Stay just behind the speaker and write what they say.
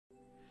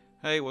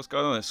Hey, what's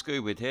going on? It's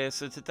Scuba here.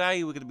 So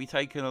today we're going to be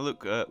taking a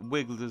look at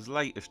Wiggler's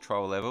latest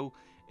troll level.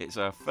 It's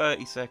a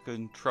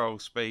 30-second troll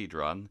speed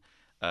run,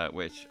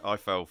 which I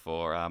fell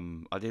for. I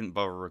didn't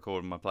bother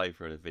recording my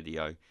playthrough of the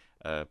video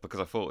because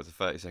I thought it was a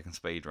 30-second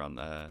speed run.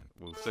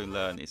 We'll soon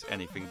learn it's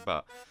anything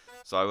but.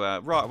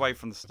 So right away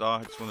from the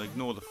start, I just want to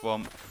ignore the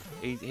font.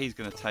 He's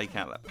going to take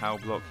out that power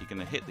block. You're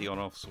going to hit the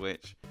on-off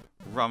switch,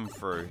 run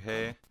through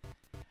here,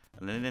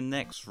 and then in the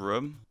next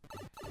room,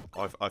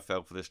 I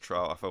fell for this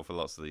troll. I fell for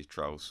lots of these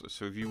trolls.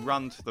 So if you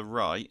run to the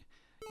right,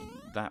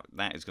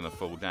 that is going to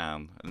fall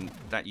down, and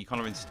that you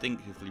kind of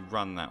instinctively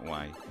run that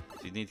way.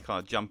 So you need to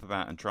kind of jump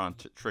about and try and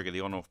trigger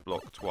the on-off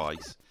block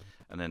twice,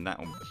 and then that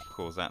will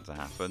cause that to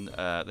happen.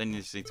 Then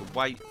you just need to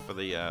wait for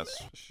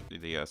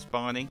the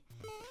spiny.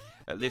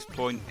 At this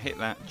point, hit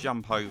that,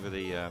 jump over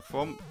the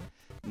front.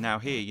 Now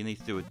here you need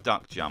to do a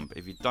duck jump.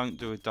 If you don't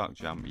do a duck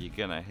jump, you're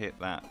going to hit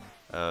that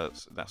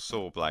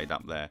saw blade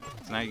up there.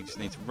 So now you just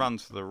need to run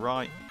to the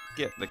right,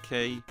 get the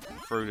key,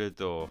 through the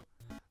door.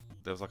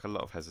 There was like a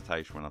lot of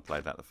hesitation when I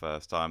played that the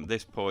first time. At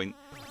this point,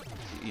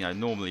 you know,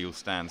 normally you'll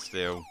stand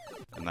still,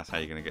 and that's how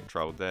you're going to get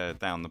trolled there,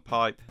 down the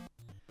pipe.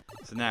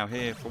 So now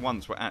here, for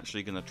once, we're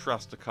actually going to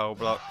trust the coal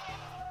block.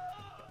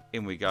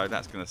 In we go,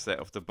 that's going to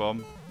set off the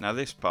bomb. Now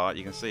this part,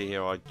 you can see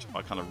here, I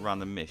kind of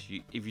run and miss.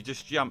 If you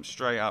just jump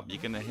straight up,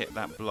 you're going to hit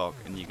that block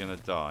and you're going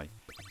to die.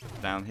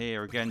 Down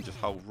here again, just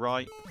hold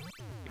right.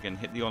 Again,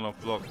 hit the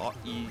on-off block.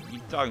 You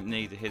don't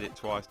need to hit it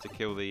twice to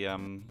kill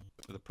the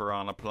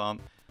piranha plant,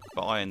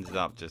 but I ended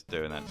up just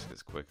doing that just 'cause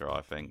it's quicker,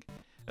 I think.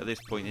 At this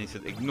point, you need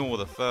to ignore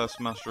the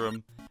first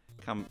mushroom,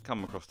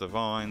 come across the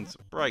vines,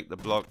 break the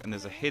block, and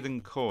there's a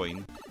hidden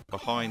coin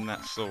behind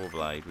that saw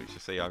blade, which you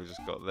see I've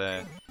just got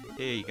there.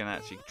 Here you can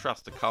actually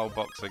trust the coal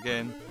box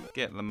again,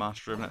 get the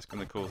mushroom. That's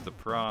going to cause the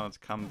piranha to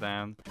come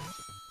down,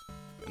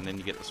 and then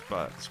you get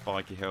the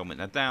spiky helmet.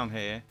 Now down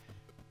here,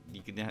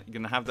 you're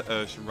going to have the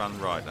urge to run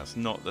right. That's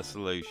not the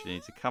solution. You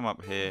need to come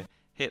up here,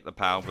 hit the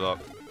power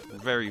block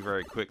very,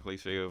 very quickly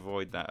so you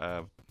avoid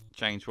that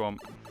chain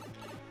swamp.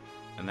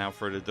 And now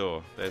through the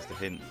door. There's the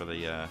hint for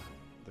the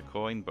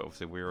coin, but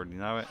obviously we already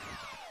know it.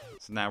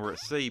 So now we're at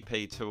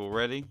CP2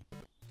 already.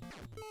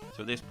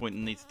 So at this point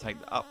you need to take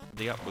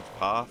the upwards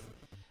path.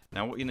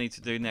 Now what you need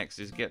to do next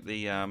is get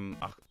the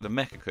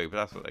Mecha Cooper,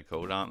 that's what they're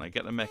called, aren't they?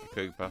 Get the Mecha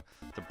Cooper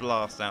to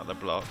blast out the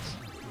blocks.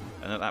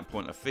 And at that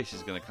point a fish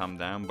is going to come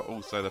down, but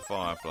also the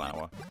fire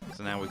flower.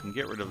 So now we can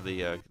get rid of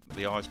the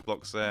ice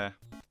blocks there.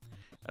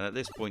 And at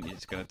this point you're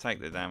just going to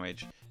take the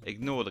damage,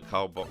 ignore the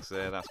coal box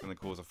there, that's going to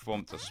cause a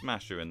thwomp to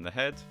smash you in the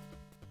head.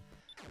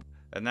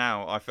 And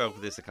now, I fell for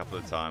this a couple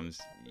of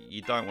times,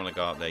 you don't want to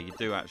go up there, you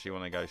do actually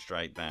want to go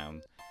straight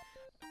down.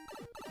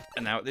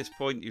 And now at this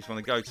point you just want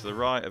to go to the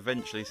right,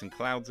 eventually some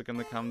clouds are going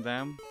to come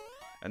down.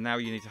 And now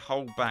you need to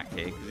hold back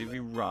here, because if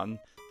you run,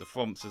 the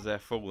thwomps as they're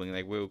falling,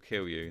 they will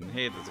kill you. And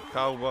here there's a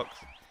coal box,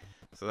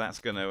 so that's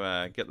going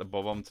to get the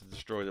bomb to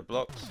destroy the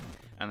blocks.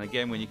 And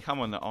again, when you come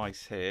on the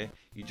ice here,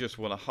 you just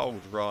want to hold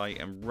right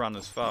and run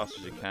as fast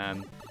as you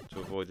can to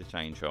avoid the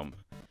chain chomp.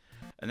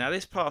 And now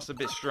this part's a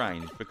bit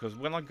strange, because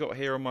when I got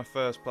here on my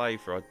first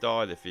playthrough, I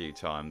died a few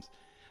times.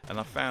 And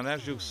I found,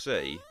 as you'll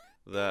see,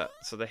 that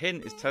so the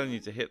hint is telling you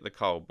to hit the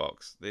coal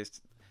box.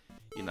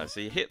 So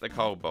you hit the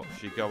coal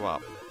box, you go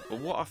up. But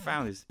what I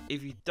found is,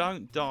 if you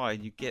don't die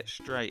and you get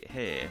straight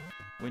here,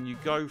 when you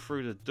go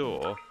through the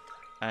door,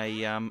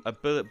 a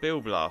bullet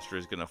bill blaster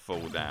is going to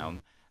fall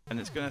down, and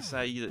it's going to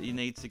say that you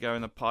need to go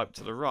in the pipe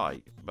to the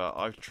right. But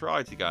I've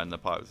tried to go in the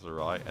pipe to the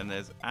right, and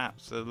there's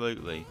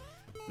absolutely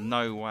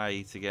no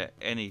way to get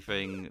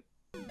anything,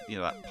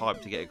 that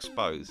pipe to get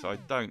exposed. So I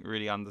don't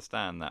really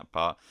understand that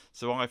part.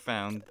 So I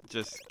found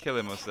just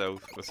killing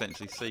myself,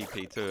 essentially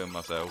CP2ing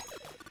myself,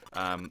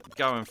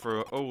 going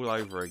through it all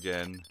over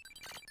again,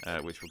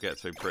 which we'll get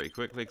to pretty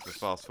quickly because I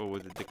fast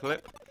forwarded the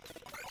clip.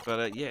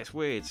 But yeah, it's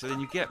weird. So then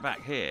you get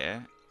back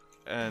here,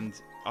 and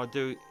I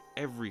do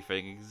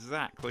everything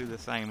exactly the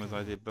same as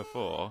I did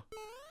before.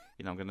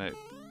 I'm going to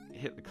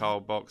hit the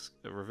coal box,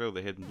 reveal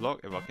the hidden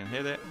block if I can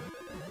hit it,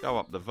 go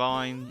up the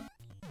vine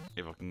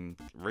if I can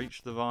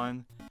reach the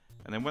vine,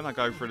 and then when I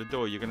go through the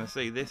door, you're going to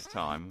see this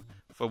time,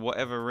 for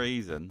whatever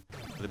reason,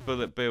 the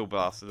bullet bill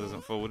blaster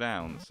doesn't fall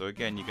down. So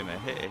again, you're going to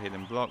hit a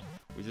hidden block,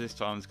 which this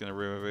time is going to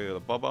reveal a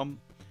bomb,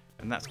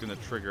 and that's going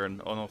to trigger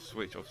an on-off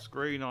switch off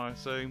screen, I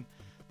assume,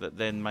 that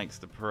then makes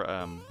the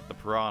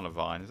piranha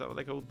vine, is that what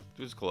they call?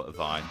 We'll just call it a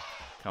vine,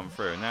 come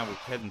through. And now we're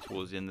heading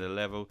towards the end of the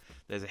level.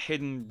 There's a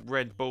hidden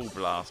red ball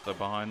blaster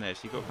behind there,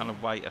 so you've got to kind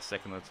of wait a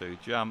second or two,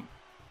 jump,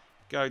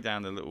 go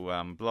down the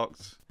little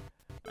blocks,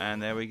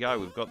 and there we go,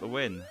 we've got the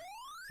win.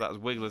 So that was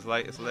Wiggler's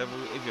latest level.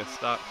 If you're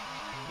stuck,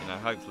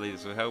 hopefully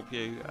this will help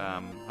you.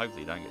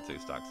 Hopefully you don't get too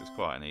stuck, it's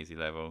quite an easy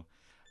level.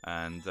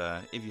 And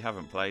if you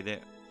haven't played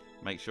it,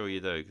 make sure you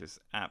do, because it's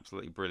an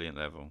absolutely brilliant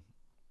level.